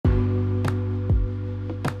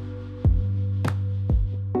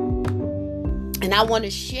And I want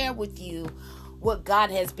to share with you what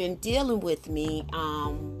God has been dealing with me.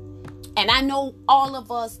 And I know all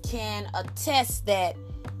of us can attest that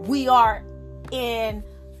we are in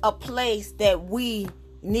a place that we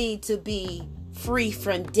need to be free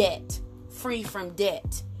from debt. Free from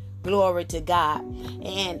debt. Glory to God.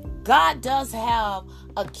 And God does have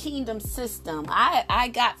a kingdom system.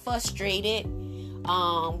 I got frustrated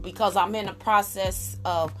because I'm in the process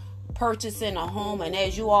of purchasing a home. And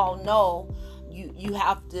as you all know, you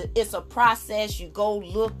have to, it's a process. You go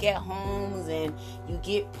look at homes and you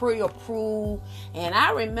get pre-approved. And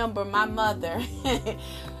I remember my mother,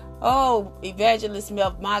 oh, Evangelist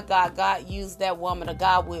Smith, my God used that woman of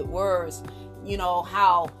God with words. You know,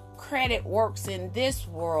 how credit works in this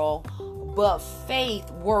world, but faith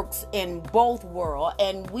works in both worlds.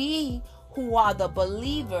 And we who are the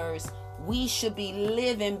believers, we should be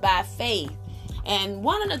living by faith. And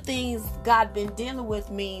one of the things God been dealing with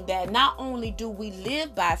me, that not only do we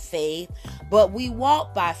live by faith, but we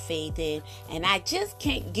walk by faith. And I just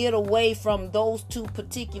can't get away from those two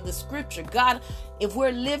particular scriptures. God, if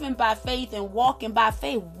we're living by faith and walking by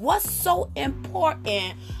faith, what's so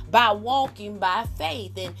important by walking by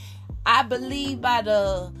faith? And I believe by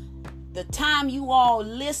the time you all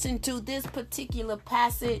listen to this particular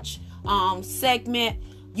passage segment,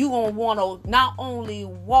 you're going to want to not only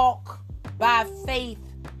walk by faith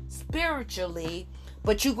spiritually,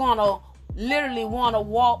 but you're going to literally want to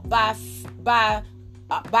walk by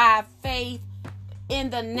faith in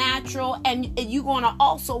the natural, and you're going to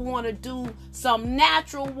also want to do some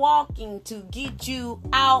natural walking to get you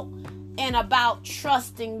out and about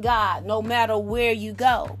trusting God no matter where you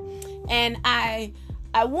go. And I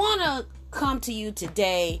want to come to you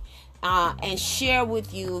today and share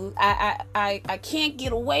with you. I can't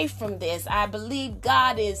get away from this. I believe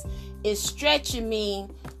God is stretching me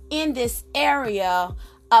in this area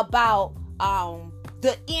about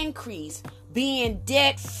the increase, being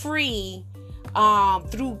debt free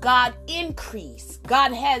through God increase.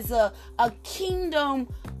 God has a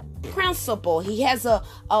kingdom principle. He has a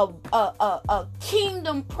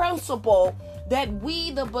kingdom principle that we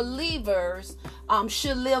the believers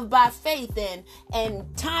should live by faith in.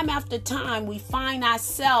 And time after time we find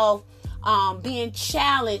ourselves being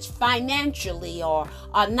challenged financially, or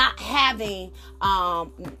not having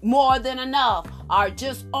more than enough, or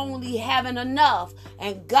just only having enough.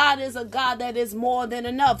 And God is a God that is more than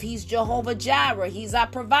enough. He's Jehovah Jireh. He's our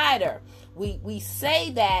provider. We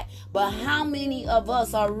say that, but how many of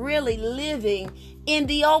us are really living in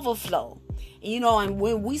the overflow? You know, and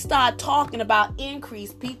when we start talking about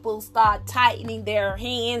increase, people start tightening their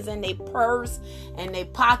hands and their purse and their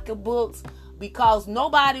pocketbooks, because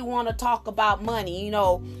nobody want to talk about money. You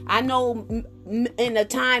know, I know in the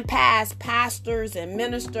time past, pastors and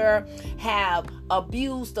ministers have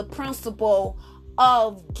abused the principle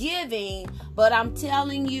of giving, but I'm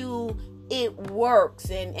telling you, it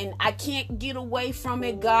works, and I can't get away from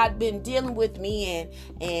it. God been dealing with me,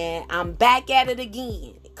 and I'm back at it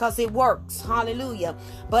again, because it works. Hallelujah.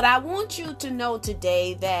 But I want you to know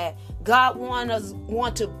today that God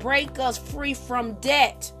want to break us free from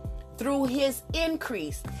debt through his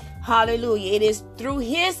increase. Hallelujah. It is through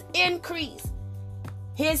his increase.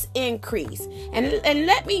 His increase. And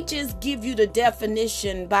let me just give you the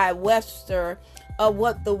definition by Webster of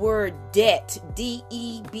what the word debt,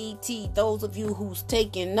 D-E-B-T, those of you who's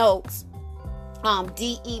taking notes,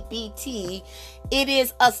 D-E-B-T, it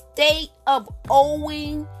is a state of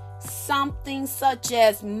owing something such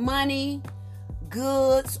as money,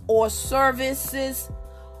 goods, or services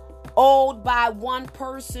owed by one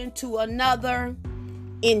person to another,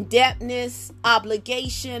 indebtedness,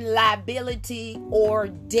 obligation, liability, or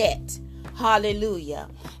debt. Hallelujah.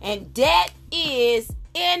 And debt is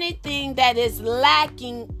anything that is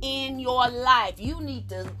lacking in your life. You need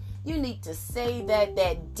to say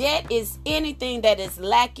that debt is anything that is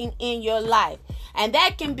lacking in your life. And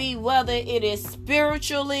that can be whether it is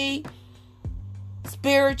spiritually,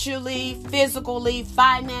 physically,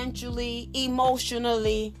 financially,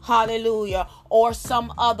 emotionally, hallelujah, or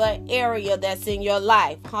some other area that's in your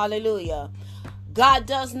life. Hallelujah. God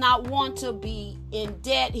does not want to be in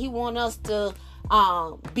debt. He wants us to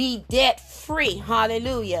be debt free.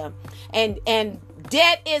 Hallelujah. And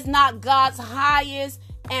debt is not God's highest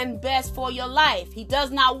and best for your life. He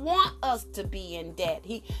does not want us to be in debt.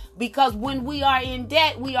 Because when we are in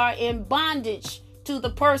debt, we are in bondage to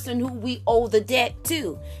the person who we owe the debt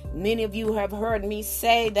to. Many of you have heard me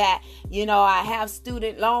say that, you know, I have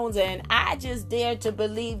student loans, and I just dare to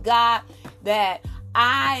believe God that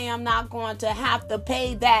I am not going to have to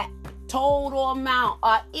pay that total amount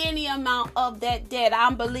or any amount of that debt,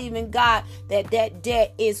 I'm believing God that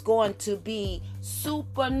debt is going to be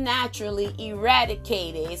supernaturally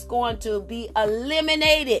eradicated. It's going to be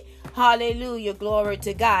eliminated. Hallelujah. Glory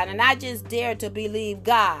to God. And I just dare to believe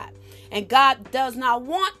God. And God does not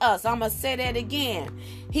want us, I'm going to say that again,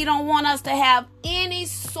 He don't want us to have any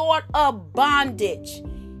sort of bondage.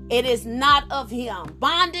 It is not of Him.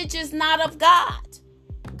 Bondage is not of God.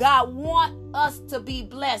 God wants us to be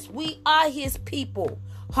blessed. We are His people.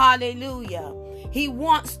 Hallelujah. He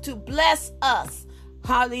wants to bless us.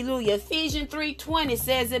 Hallelujah. Ephesians 3:20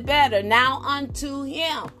 says it better. Now unto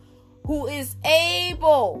Him who is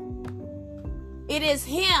able. It is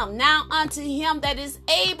Him. Now unto Him that is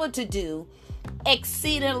able to do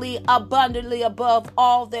exceedingly abundantly above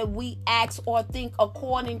all that we ask or think,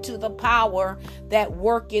 according to the power that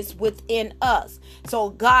worketh within us. So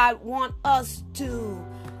God wants us to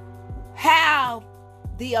have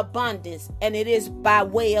the abundance, and it is by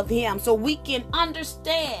way of Him. So we can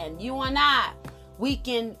understand, you and I, we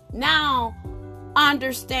can now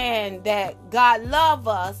understand that God loves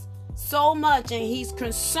us so much, and He's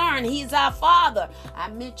concerned. He's our Father.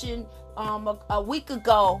 I mentioned a week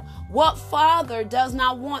ago, what father does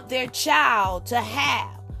not want their child to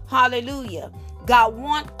have? Hallelujah. God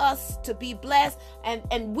wants us to be blessed,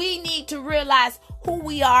 and we need to realize who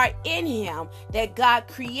we are in Him, that God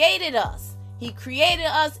created us. He created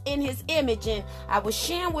us in His image. And I was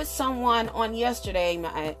sharing with someone on yesterday.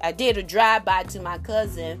 I did a drive-by to my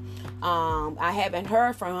cousin. I haven't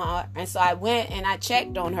heard from her. And so I went and I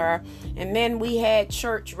checked on her. And then we had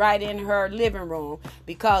church right in her living room,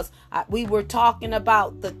 because we were talking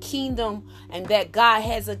about the kingdom, and that God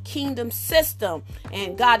has a kingdom system.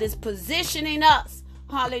 And God is positioning us.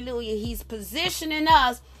 Hallelujah. He's positioning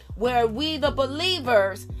us where we, the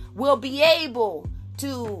believers, will be able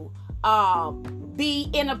to be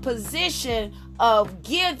in a position of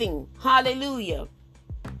giving. Hallelujah.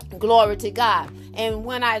 Glory to God. And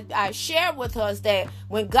when I shared with us that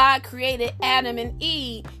when God created Adam and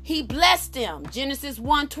Eve, He blessed them. Genesis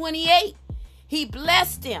 1:28. He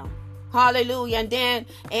blessed them. Hallelujah. And then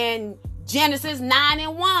in Genesis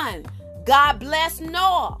 9:1, God blessed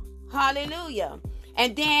Noah. Hallelujah.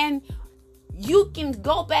 And then you can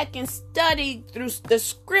go back and study through the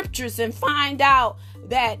scriptures and find out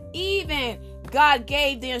that even God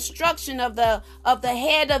gave the instruction of the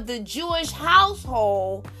head of the Jewish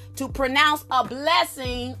household to pronounce a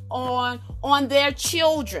blessing on their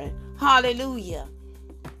children. Hallelujah.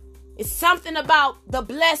 It's something about the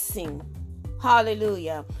blessing.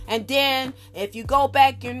 Hallelujah. And then if you go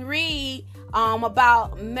back and read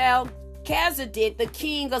about Melchizedek, the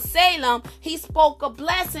king of Salem, he spoke a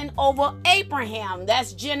blessing over Abraham.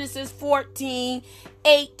 That's Genesis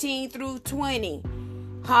 14:18 through 20.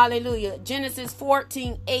 Hallelujah. Genesis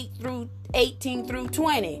 14:18 through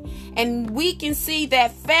 20. And we can see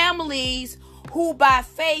that families who by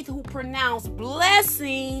faith who pronounce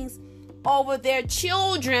blessings over their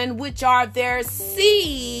children, which are their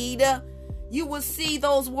seed, you will see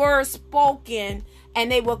those words spoken,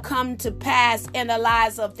 and they will come to pass in the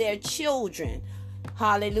lives of their children.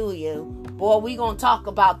 Hallelujah. Boy, we're going to talk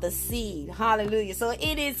about the seed. Hallelujah. So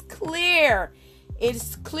it is clear.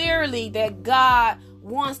 It's clearly that God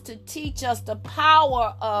wants to teach us the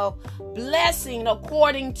power of blessing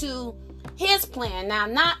according to His plan. Now,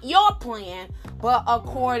 not your plan, but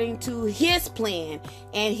according to His plan.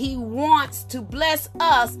 And He wants to bless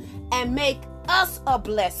us and make us a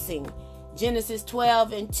blessing. Genesis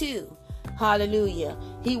 12:2. Hallelujah.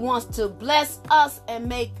 He wants to bless us and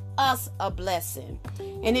make us a blessing.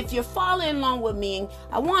 And if you're following along with me,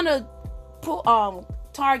 I want to put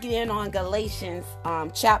target in on Galatians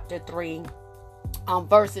chapter 3.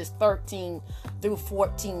 Verses 13 through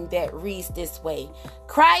 14, that reads this way.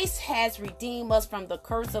 Christ has redeemed us from the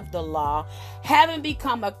curse of the law, having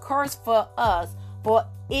become a curse for us, for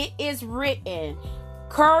it is written,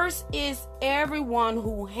 cursed is everyone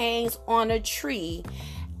who hangs on a tree,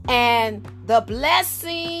 and the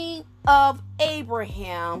blessing of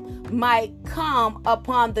Abraham might come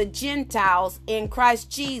upon the Gentiles in Christ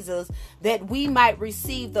Jesus, that we might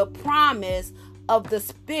receive the promise of the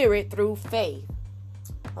Spirit through faith.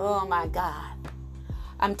 Oh my God.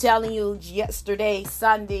 I'm telling you, yesterday,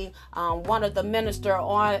 Sunday, one of the ministers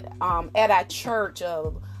at our church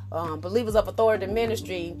of Believers of Authority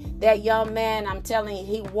Ministry, that young man, I'm telling you,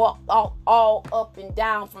 he walked all up and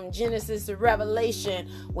down from Genesis to Revelation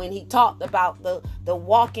when he talked about the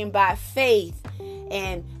walking by faith.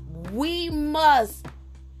 And we must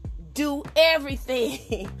do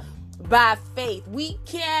everything by faith. We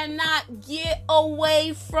cannot get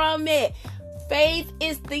away from it. Faith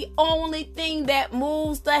is the only thing that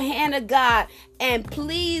moves the hand of God and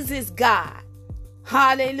pleases God.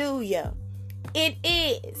 Hallelujah. It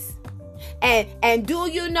is. And do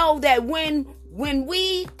you know that when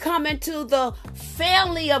we come into the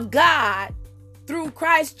family of God through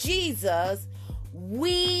Christ Jesus,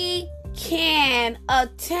 we can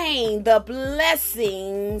attain the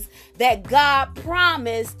blessings that God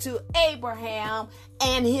promised to Abraham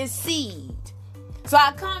and his seed. So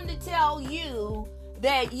I come to tell you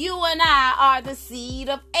that you and I are the seed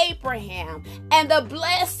of Abraham, and the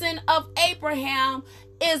blessing of Abraham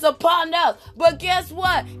is upon us. But guess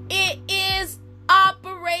what? It is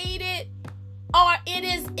operated, or it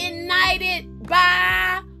is ignited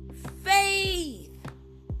by faith.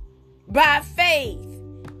 By faith.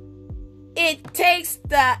 It takes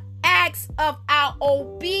the acts of our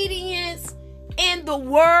obedience in the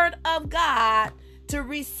word of God to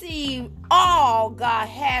receive all God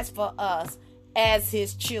has for us as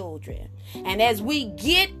his children. And as we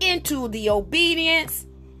get into the obedience,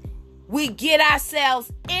 we get ourselves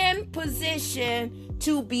in position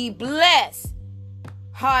to be blessed.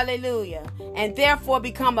 Hallelujah. And therefore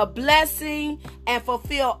become a blessing and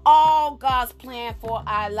fulfill all God's plan for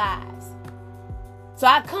our lives. So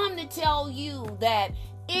I come to tell you that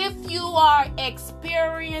if you are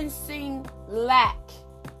experiencing lack,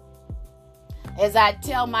 as I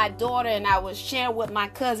tell my daughter, and I was sharing with my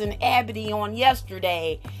cousin Abby on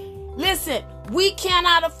yesterday, listen, we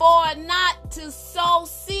cannot afford not to sow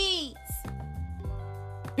seeds,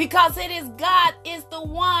 because it is God is the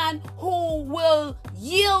one who will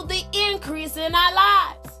yield the increase in our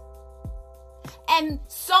lives. And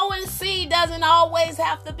sowing seed doesn't always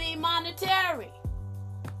have to be monetary.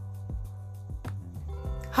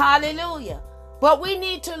 Hallelujah. But we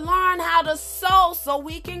need to learn how to sow so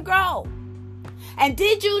we can grow. And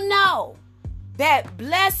did you know that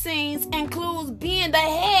blessings includes being the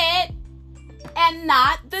head and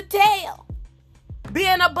not the tail?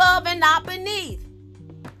 Being above and not beneath.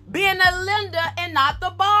 Being a lender and not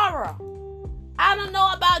the borrower. I don't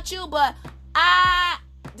know about you, but I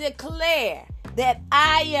declare that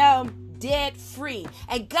I am debt free.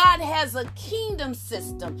 And God has a kingdom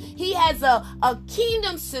system. He has a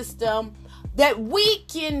kingdom system that we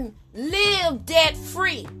can live debt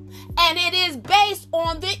free. And it is based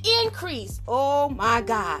on the increase. Oh my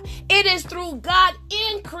God. It is through God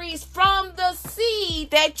increase from the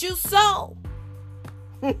seed that you sow.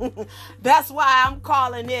 That's why I'm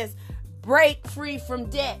calling this break free from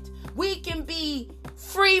debt. We can be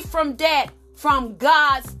free from debt from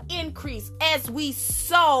God's increase as we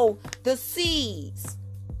sow the seeds.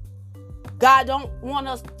 God don't want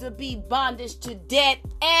us to be bondage to debt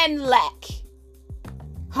and lack.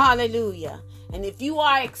 Hallelujah. And if you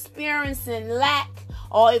are experiencing lack,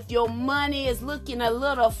 or if your money is looking a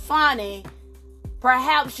little funny,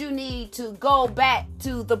 perhaps you need to go back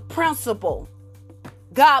to the principle.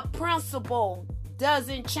 God's principle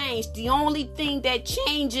doesn't change. The only thing that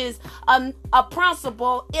changes a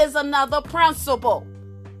principle is another principle.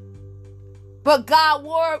 But God's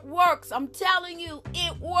word works. I'm telling you,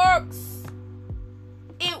 it works.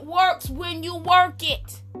 It works when you work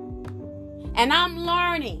it. And I'm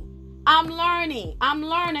learning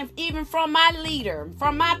even from my leader,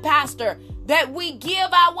 from my pastor, that we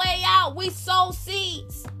give our way out. We sow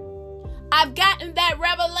seeds. I've gotten that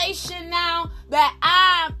revelation now that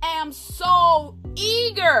I am so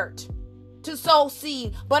eager to sow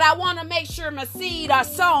seed, but I want to make sure my seed are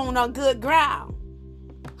sown on good ground.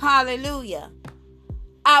 Hallelujah.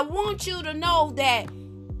 I want you to know that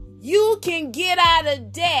you can get out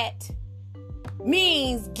of debt.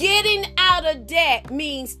 Getting out of debt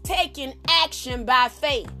means taking action by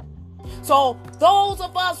faith. So those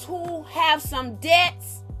of us who have some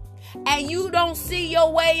debts and you don't see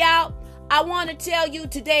your way out, I want to tell you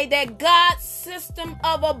today that God's system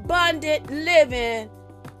of abundant living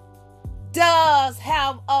does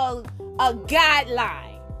have a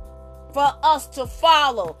guideline for us to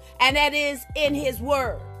follow, and that is in his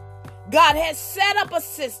word. God has set up a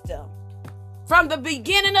system from the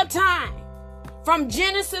beginning of time, from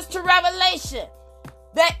Genesis to Revelation,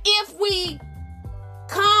 that if we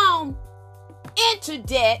come into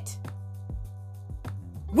debt,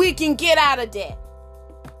 we can get out of debt.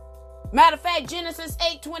 Matter of fact, Genesis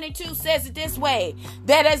 8:22 says it this way,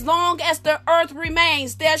 that as long as the earth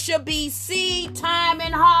remains, there shall be seed time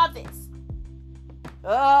and harvest.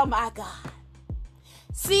 Oh my God.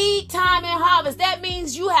 Seed time and harvest. That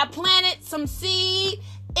means you have planted some seed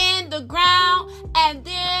in the ground, and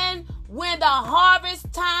then when the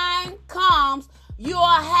harvest time comes, you'll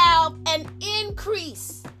have an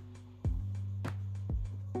increase.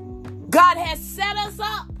 God has set us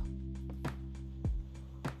up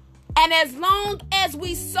And as long as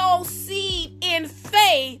we sow seed in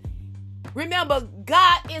faith, remember,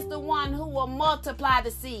 God is the one who will multiply the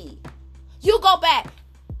seed. You go back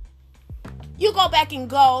and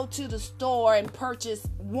go to the store and purchase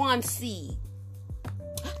one seed.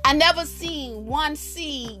 I never seen one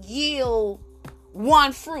seed yield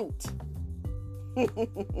one fruit.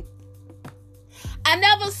 I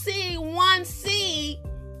never seen one seed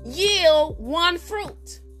yield one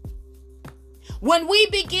fruit. When we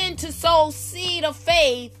begin to sow seed of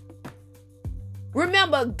faith,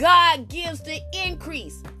 remember, God gives the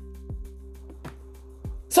increase.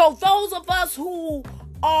 So those of us who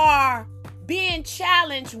are being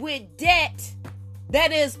challenged with debt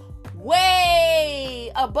that is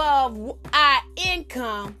way above our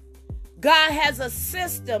income, God has a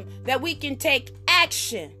system that we can take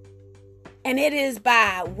action. And it is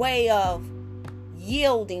by way of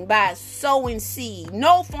yielding, by sowing seed.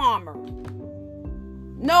 No farmer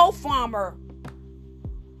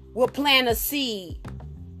will plant a seed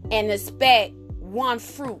and expect one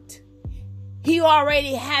fruit. He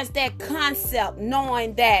already has that concept,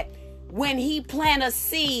 knowing that when he plants a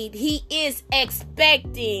seed, he is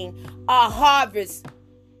expecting a harvest.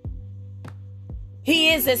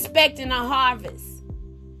 He is expecting a harvest.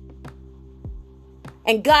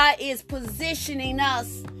 And God is positioning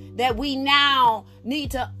us that we now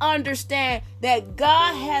need to understand that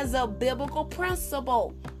God has a biblical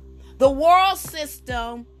principle. The world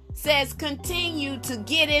system says continue to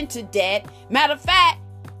get into debt. Matter of fact,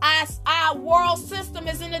 our world system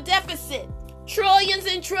is in a deficit. Trillions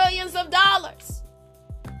and trillions of dollars.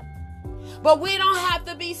 But we don't have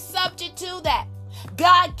to be subject to that.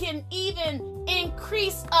 God can even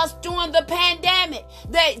increase us during the pandemic.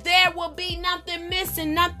 That there will be nothing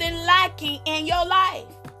missing, nothing lacking in your life.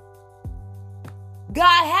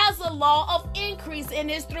 God has a law of increase, and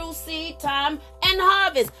it's through seed time and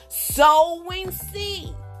harvest. Sowing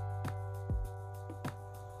seed.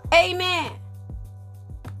 Amen.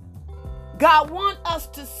 God wants us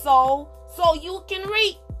to sow so you can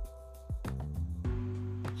reap.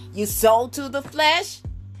 You sow to the flesh,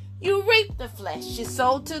 you reap the flesh. You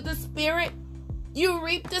sow to the spirit, you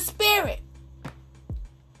reap the spirit.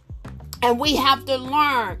 And we have to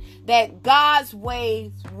learn that God's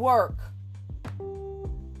ways work.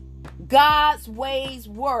 God's ways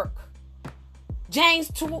work.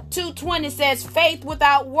 James 2:20 says faith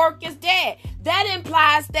without work is dead. That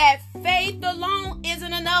implies that faith alone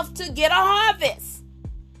isn't enough to get a harvest.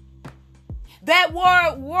 That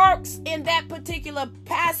word works in that particular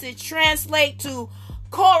passage translate to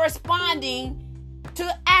corresponding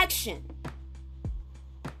to action.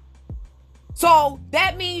 So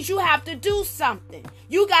that means you have to do something.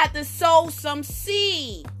 You got to sow some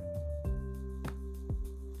seed.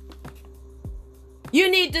 You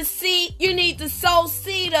need to sow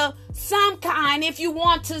seed of some kind if you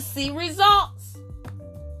want to see results.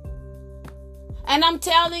 And I'm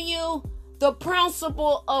telling you, the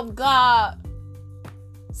principle of God,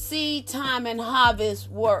 seed time and harvest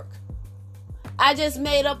work. I just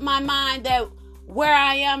made up my mind that where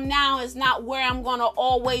I am now is not where I'm going to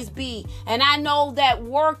always be. And I know that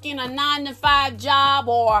working a 9-to-5 job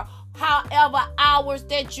or however hours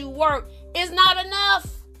that you work is not enough.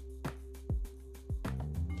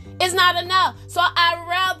 It's not enough. So I'd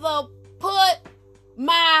rather put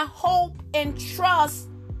my hope and trust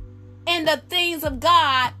in the things of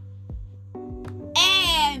God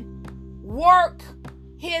and work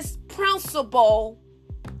His principle,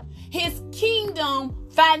 His kingdom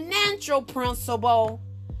financial principle,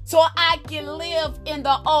 so I can live in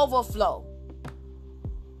the overflow.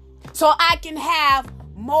 So I can have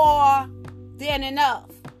more than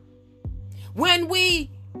enough. When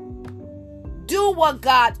we do what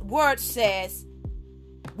God's word says,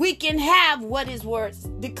 we can have what His words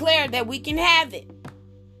declare that we can have it.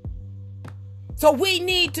 So we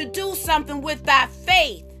need to do something with our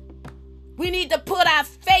faith. We need to put our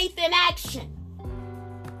faith in action.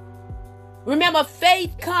 Remember,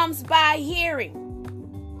 faith comes by hearing.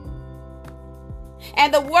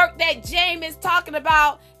 And the work that James is talking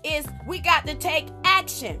about is we got to take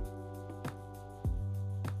action.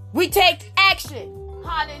 We take action.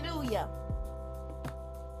 Hallelujah.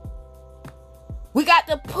 We got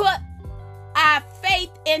to put our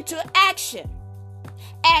faith into action.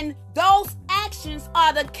 And those actions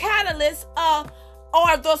are the catalyst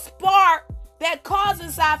or the spark that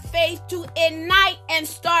causes our faith to ignite and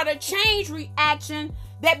start a change reaction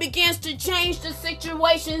that begins to change the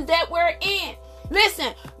situations that we're in.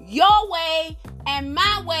 Listen, your way and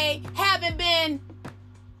my way haven't been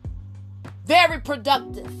very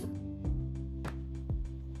productive.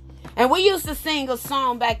 And And we used to sing a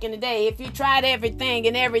song back in the day. If you tried everything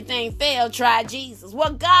and everything failed, try Jesus.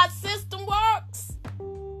 Well, God's system works.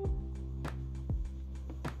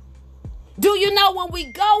 Do you know when we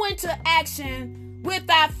go into action with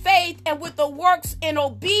our faith and with the works in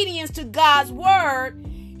obedience to God's word,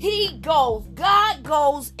 God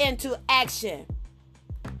goes into action.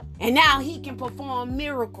 And now he can perform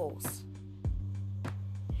miracles.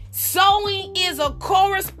 Sowing is a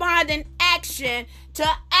corresponding action to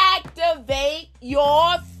activate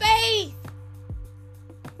your faith.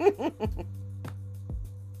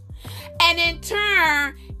 And in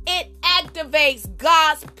turn, it activates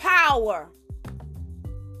God's power.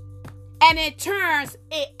 And in turn,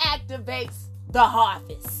 it activates the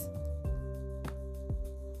harvest.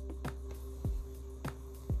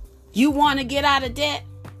 You want to get out of debt?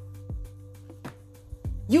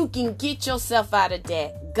 You can get yourself out of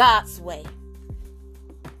debt God's way.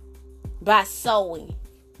 By sowing.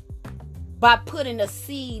 By putting a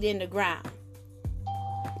seed in the ground.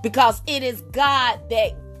 Because it is God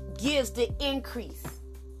that gives the increase.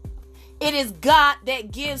 It is God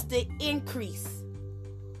that gives the increase.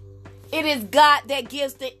 It is God that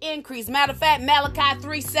gives the increase. Matter of fact, Malachi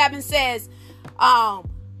 3:7 says,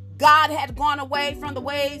 God had gone away from the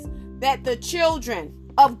ways that the children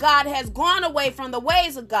of God has gone away from the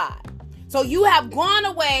ways of God. So you have gone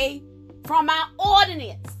away from our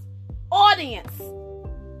audience.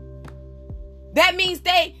 That means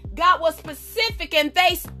God was specific and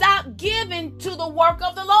they stopped giving to the work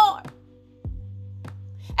of the Lord.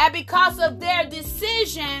 And because of their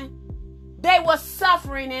decision, they were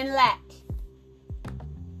suffering in lack.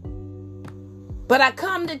 But I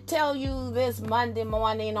come to tell you this Monday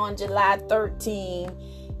morning on July 13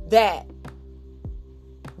 that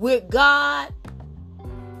with God,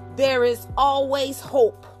 there is always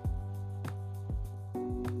hope.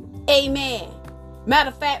 Amen. Matter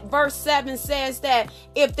of fact, verse 7 says that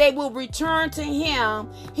if they will return to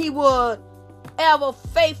him, he would ever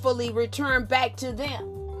faithfully return back to them.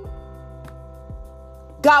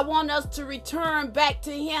 God wants us to return back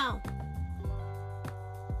to him.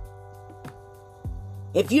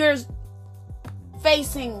 If you're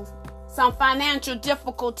facing some financial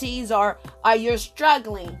difficulties or you're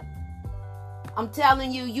struggling, I'm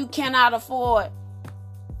telling you, you cannot afford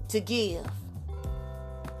to give.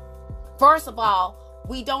 First of all,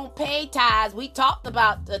 we don't pay tithes. We talked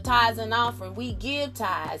about the tithes and offering. We give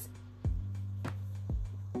tithes.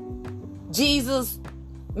 Jesus,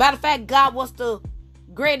 matter of fact, God was the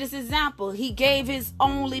greatest example. He gave his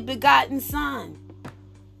only begotten son.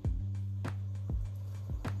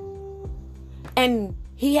 And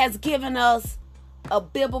he has given us a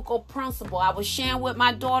biblical principle. I was sharing with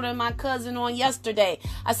my daughter and my cousin on yesterday.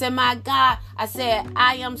 I said, my God,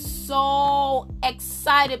 I am so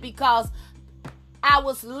excited because I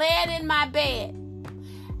was laying in my bed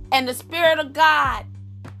and the Spirit of God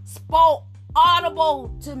spoke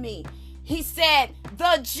audible to me. He said,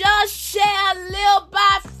 the just shall live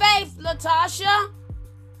by faith, Latasha.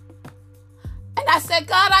 And I said,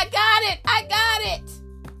 God, I got it.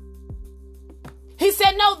 He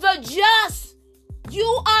said, no, the just. You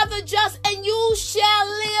are the just and you shall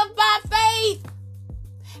live by faith.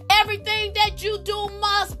 Everything that you do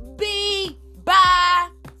must be by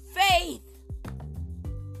faith.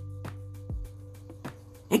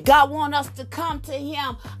 And God wants us to come to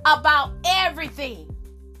him about everything.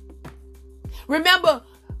 Remember,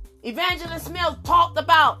 Evangelist Smith talked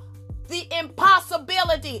about the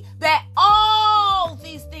impossibility that all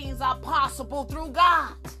these things are possible through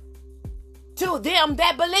God to them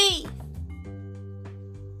that believe.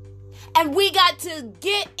 And we got to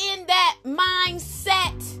get in that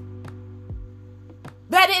mindset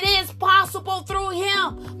that it is possible through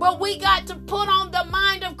him. But we got to put on the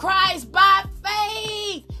mind of Christ by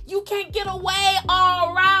faith. You can't get away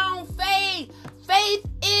all around faith. Faith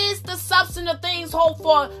is the substance of things hoped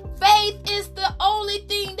for. Faith is the only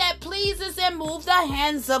thing that pleases and moves the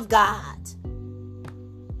hands of God.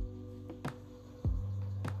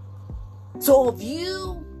 So if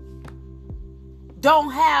you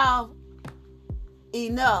don't have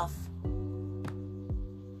enough,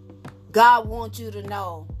 God wants you to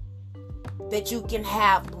know that you can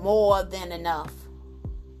have more than enough.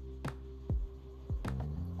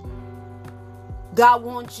 God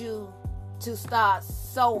wants you to start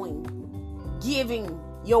sowing, giving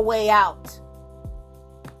your way out,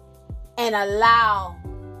 and allow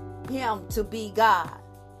him to be God.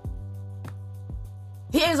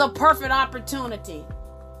 Here's a perfect opportunity.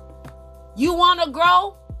 You want to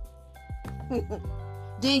grow?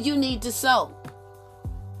 Then you need to sow.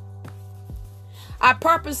 I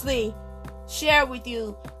purposely share with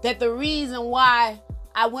you that the reason why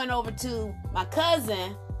I went over to my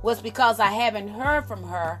cousin was because I haven't heard from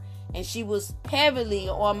her, and she was heavily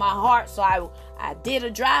on my heart. So I did a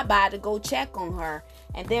drive-by to go check on her.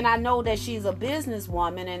 And then I know that she's a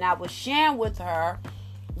businesswoman, and I was sharing with her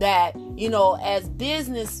that, as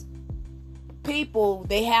business people,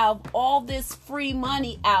 they have all this free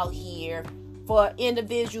money out here for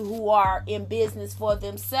individuals who are in business for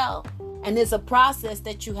themselves. And it's a process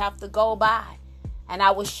that you have to go by. And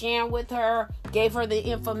I was sharing with her, gave her the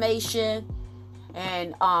information.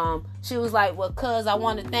 And she was like, well, cuz, I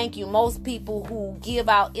want to thank you. Most people who give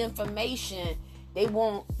out information, they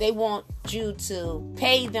want you to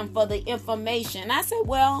pay them for the information. And I said,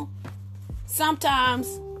 well,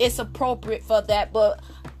 sometimes it's appropriate for that. But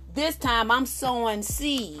this time I'm sowing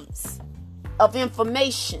seeds of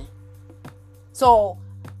information. So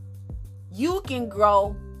you can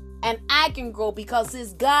grow and I can grow because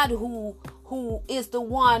it's God who is the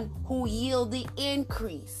one who yield the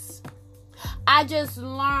increase. I just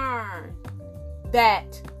learned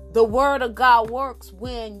that the word of God works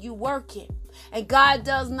when you work it. And God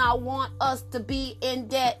does not want us to be in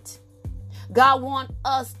debt. God wants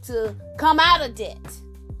us to come out of debt.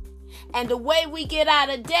 And the way we get out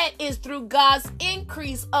of debt is through God's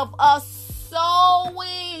increase of us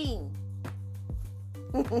sowing.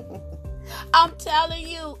 I'm telling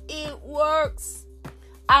you, it works.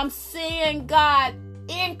 I'm seeing God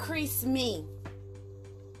increase me.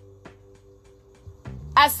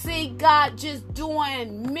 I see God just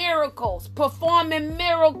doing miracles, performing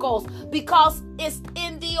miracles, because it's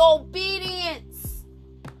in the obedience.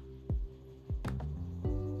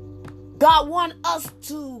 God wants us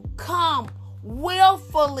to come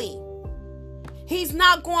willfully. He's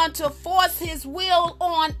not going to force his will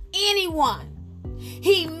on anyone.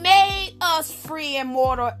 He made us free and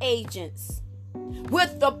mortal agents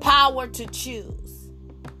with the power to choose.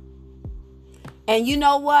 And you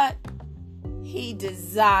know what? He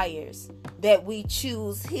desires that we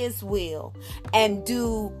choose his will and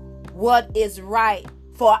do what is right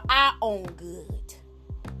for our own good.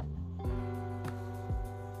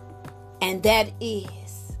 And that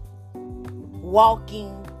is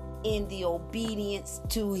walking in the obedience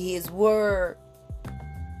to his word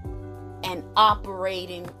and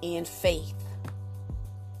operating in faith.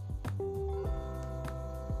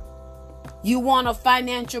 You want a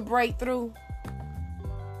financial breakthrough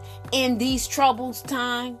in these troubles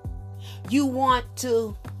time? You want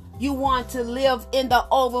to live in the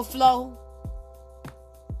overflow?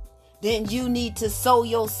 Then you need to sow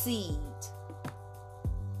your seed.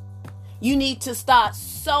 You need to start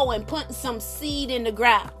sowing, putting some seed in the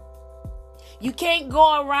ground. You can't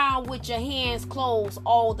go around with your hands closed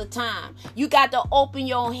all the time. You got to open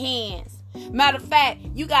your hands. Matter of fact,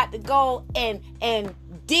 you got to go and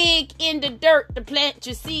dig in the dirt to plant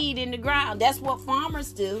your seed in the ground. That's what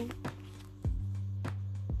farmers do.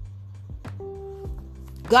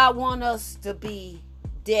 God wants us to be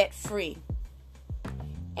debt free.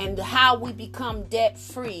 And how we become debt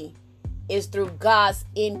free is through God's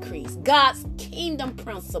increase. God's kingdom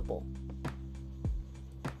principle.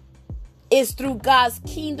 It's through God's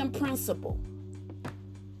kingdom principle.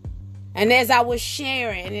 And as I was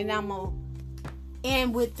sharing, and I'm going to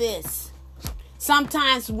end with this.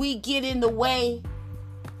 Sometimes we get in the way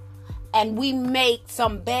and we make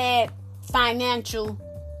some bad financial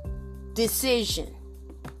decision.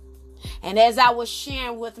 And as I was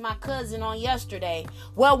sharing with my cousin on yesterday,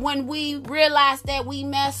 well, when we realize that we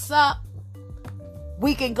mess up,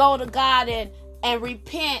 we can go to God and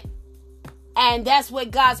repent. And that's where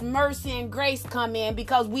God's mercy and grace come in,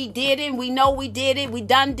 because we did it. We know we did it. We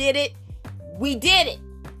done did it. We did it.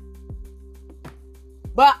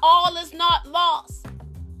 But all is not lost.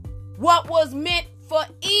 What was meant for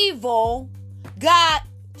evil, God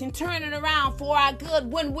can turn it around for our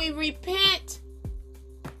good when we repent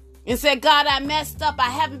and say, God, I messed up. I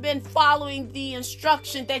haven't been following the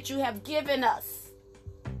instruction that you have given us.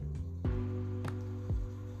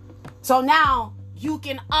 So now you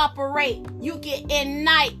can operate. You can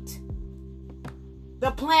ignite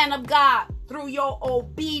the plan of God through your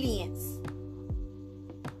obedience.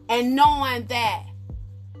 And knowing that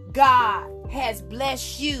God has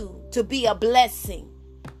blessed you to be a blessing.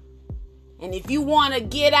 And if you want to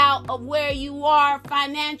get out of where you are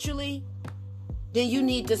financially, then you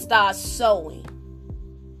need to start sowing.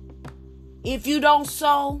 If you don't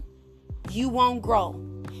sow, you won't grow.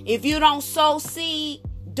 If you don't sow seed,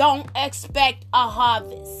 don't expect a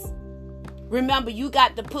harvest. Remember, you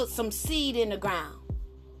got to put some seed in the ground.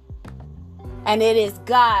 And it is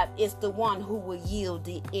God is the one who will yield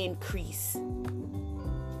the increase.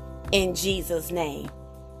 In Jesus' name.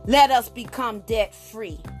 Let us become debt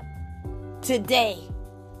free today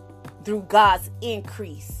through God's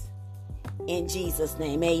increase. In Jesus'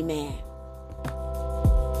 name, amen.